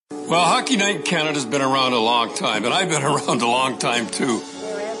Well, Hockey Night in Canada's been around a long time, and I've been around a long time too.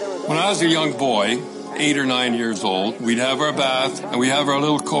 When I was a young boy, 8 or 9 years old, we'd have our bath and we'd have our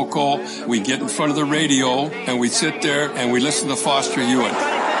little cocoa. We'd get in front of the radio and we'd sit there and we'd listen to Foster Hewitt.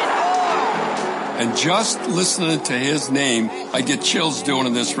 And just listening to his name, I get chills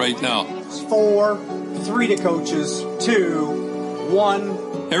doing this right now. 4, 3 to coaches, 2,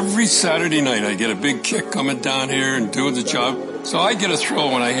 1. Every Saturday night I get a big kick coming down here and doing the job. So I get a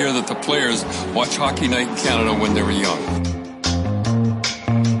thrill when I hear that the players watch Hockey Night in Canada when they were young.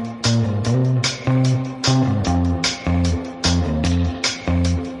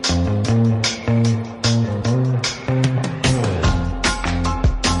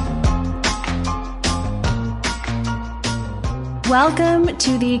 Welcome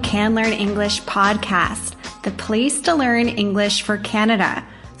to the Can Learn English podcast, the place to learn English for Canada.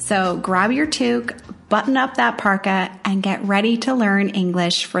 So grab your toque, button up that parka, and get ready to learn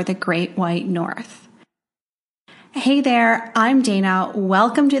English for the Great White North. Hey there, I'm Dana.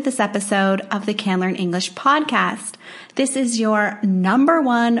 Welcome to this episode of the Can Learn English podcast. This is your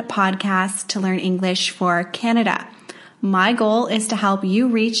 #1 podcast to learn English for Canada. My goal is to help you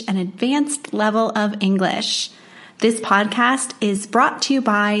reach an advanced level of English. This podcast is brought to you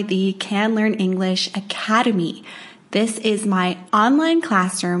by the Can Learn English Academy. This is my online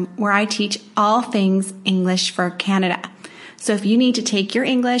classroom where I teach all things English for Canada. So if you need to take your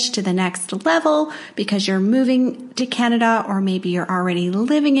English to the next level because you're moving to Canada, or maybe you're already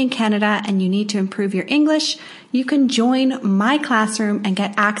living in Canada and you need to improve your English, you can join my classroom and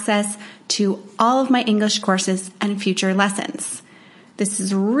get access to all of my English courses and future lessons. This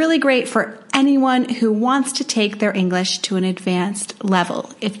is really great for anyone who wants to take their English to an advanced level.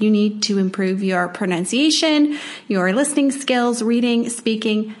 If you need to improve your pronunciation, your listening skills, reading,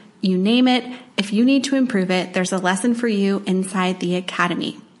 speaking, you name it, if you need to improve it, there's a lesson for you inside the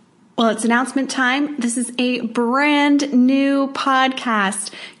Academy. Well, it's announcement time. This is a brand new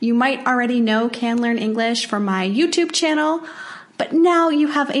podcast. You might already know Can Learn English from my YouTube channel, but now you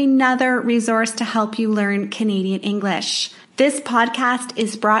have another resource to help you learn Canadian English. This podcast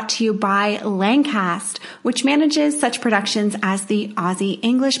is brought to you by Langcast, which manages such productions as the Aussie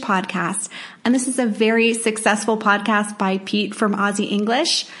English podcast. And this is a very successful podcast by Pete from Aussie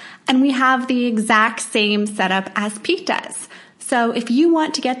English. And we have the exact same setup as Pete does. So if you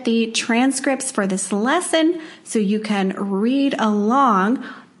want to get the transcripts for this lesson so you can read along,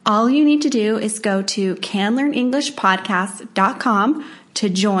 all you need to do is go to canlearnenglishpodcast.com to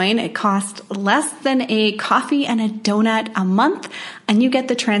join. It costs less than a coffee and a donut a month, and you get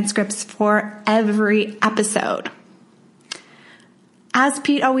the transcripts for every episode. As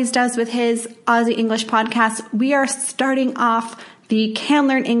Pete always does with his Aussie English podcast, we are starting off the Can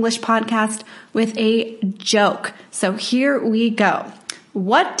Learn English podcast with a joke. So here we go.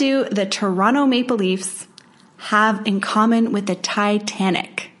 What do the Toronto Maple Leafs have in common with the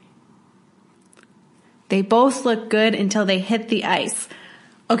Titanic? They both look good until they hit the ice.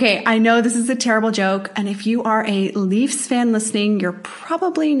 Okay, I know this is a terrible joke, and if you are a Leafs fan listening, you're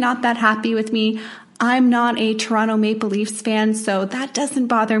probably not that happy with me. I'm not a Toronto Maple Leafs fan, so that doesn't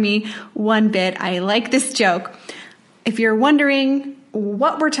bother me one bit. I like this joke. If you're wondering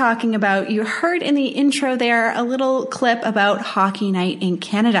what we're talking about, you heard in the intro there a little clip about Hockey Night in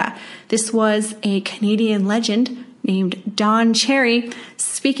Canada. This was a Canadian legend named Don Cherry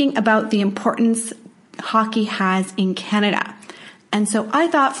speaking about the importance hockey has in Canada. And so I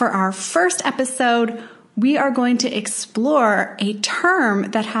thought for our first episode, we are going to explore a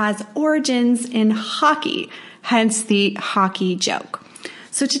term that has origins in hockey, hence the hockey joke.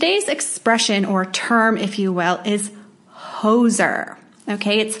 So today's expression or term, if you will, is hoser.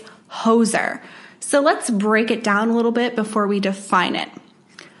 Okay, it's hoser. So let's break it down a little bit before we define it.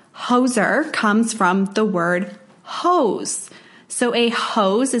 Hoser comes from the word hose. So a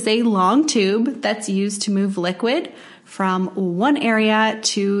hose is a long tube that's used to move liquid from one area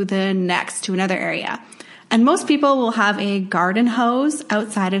to the next, to another area. And most people will have a garden hose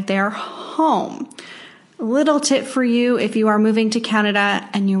outside of their home. Little tip for you if you are moving to Canada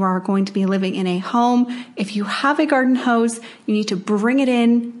and you are going to be living in a home, if you have a garden hose, you need to bring it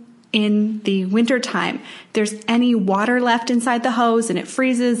in the winter time. If there's any water left inside the hose and it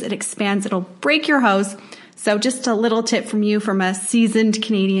freezes, it expands, it'll break your hose. So just a little tip from you from a seasoned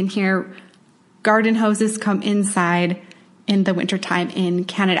Canadian here. Garden hoses come inside in the wintertime in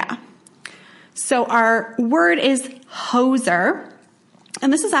Canada. So our word is hoser,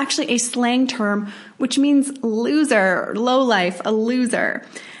 and this is actually a slang term which means loser, lowlife, a loser.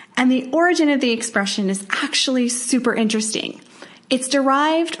 And the origin of the expression is actually super interesting. It's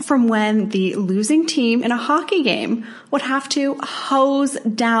derived from when the losing team in a hockey game would have to hose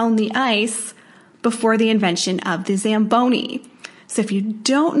down the ice before the invention of the Zamboni. So if you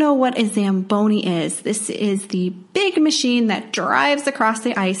don't know what a Zamboni is, this is the big machine that drives across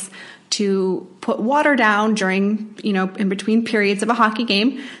the ice to put water down during, in between periods of a hockey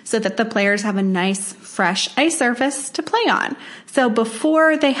game so that the players have a nice, fresh ice surface to play on. So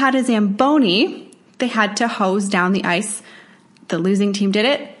before they had a Zamboni, they had to hose down the ice. The losing team did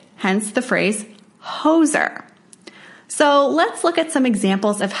it, hence the phrase hoser. So let's look at some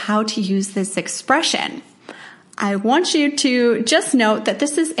examples of how to use this expression. I want you to just note that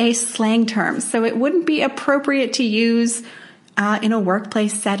this is a slang term, so it wouldn't be appropriate to use in a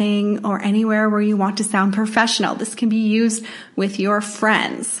workplace setting or anywhere where you want to sound professional. This can be used with your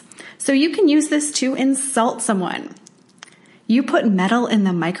friends. So you can use this to insult someone. You put metal in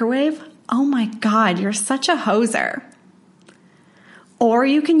the microwave? Oh my God, you're such a hoser. Or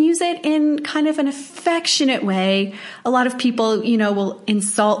you can use it in kind of an affectionate way. A lot of people, will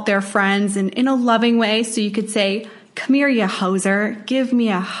insult their friends in a loving way. So you could say, come here, you hoser, give me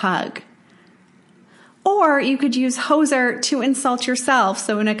a hug. Or you could use hoser to insult yourself.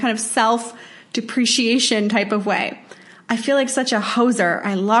 So in a kind of self-depreciation type of way. I feel like such a hoser.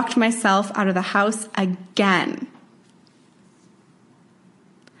 I locked myself out of the house again.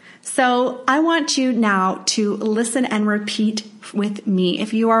 So I want you now to listen and repeat with me.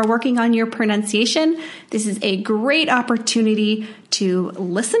 If you are working on your pronunciation, this is a great opportunity to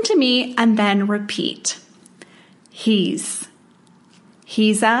listen to me and then repeat. He's a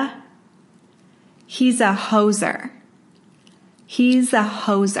hoser. He's a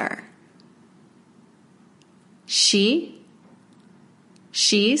hoser.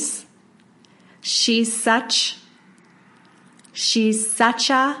 She's such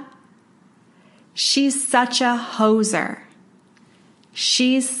a hoser.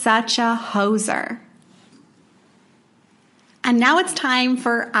 She's such a hoser. And now it's time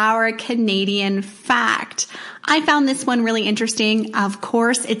for our Canadian fact. I found this one really interesting. Of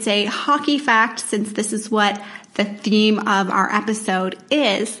course, it's a hockey fact since this is what the theme of our episode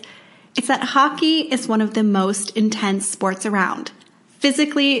is. It's that hockey is one of the most intense sports around,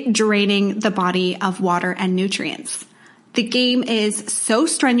 physically draining the body of water and nutrients. The game is so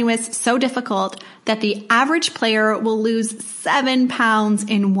strenuous, so difficult that the average player will lose 7 pounds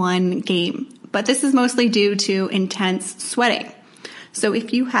in one game. But this is mostly due to intense sweating. So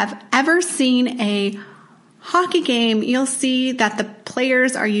if you have ever seen a hockey game, you'll see that the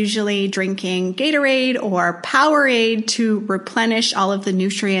players are usually drinking Gatorade or Powerade to replenish all of the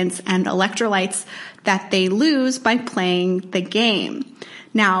nutrients and electrolytes that they lose by playing the game.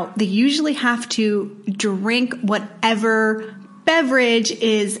 Now, they usually have to drink whatever beverage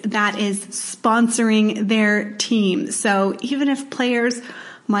is sponsoring their team. So even if players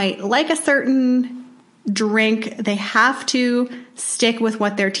might like a certain drink, they have to stick with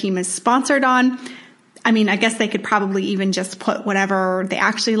what their team is sponsored on. I mean, I guess they could probably even just put whatever they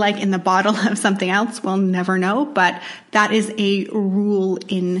actually like in the bottle of something else. We'll never know, but that is a rule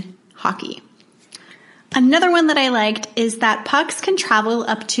in hockey. Another one that I liked is that pucks can travel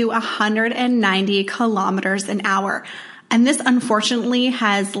up to 190 kilometers an hour. And this unfortunately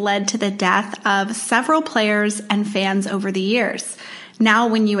has led to the death of several players and fans over the years. Now,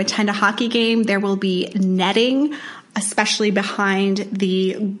 when you attend a hockey game, there will be netting, especially behind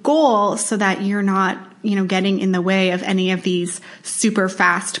the goal, so that you're not, getting in the way of any of these super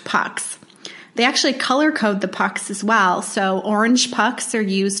fast pucks. They actually color code the pucks as well. So orange pucks are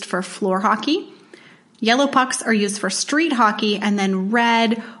used for floor hockey. Yellow pucks are used for street hockey, and then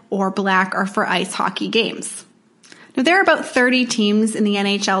red or black are for ice hockey games. Now, there are about 30 teams in the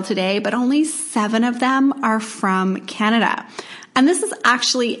NHL today, but only 7 of them are from Canada. And this is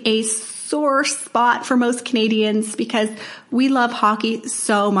actually a sore spot for most Canadians because we love hockey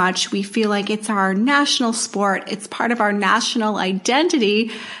so much. We feel like it's our national sport. It's part of our national identity,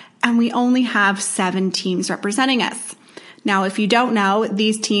 and we only have 7 teams representing us. Now, if you don't know,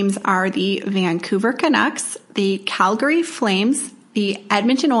 these teams are the Vancouver Canucks, the Calgary Flames, the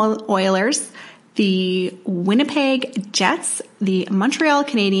Edmonton Oilers, the Winnipeg Jets, the Montreal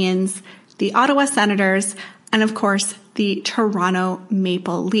Canadiens, the Ottawa Senators, and of course, the Toronto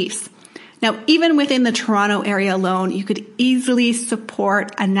Maple Leafs. Now, even within the Toronto area alone, you could easily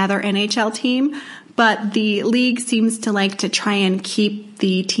support another NHL team, but the league seems to like to try and keep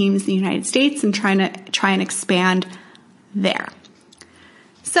the teams in the United States and try and expand there.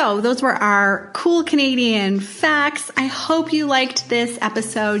 So those were our cool Canadian facts. I hope you liked this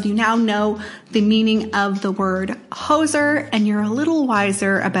episode. You now know the meaning of the word hoser, and you're a little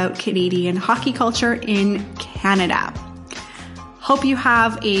wiser about Canadian hockey culture in Canada. Hope you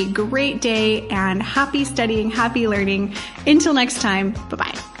have a great day and happy studying, happy learning. Until next time,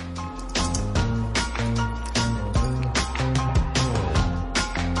 bye-bye.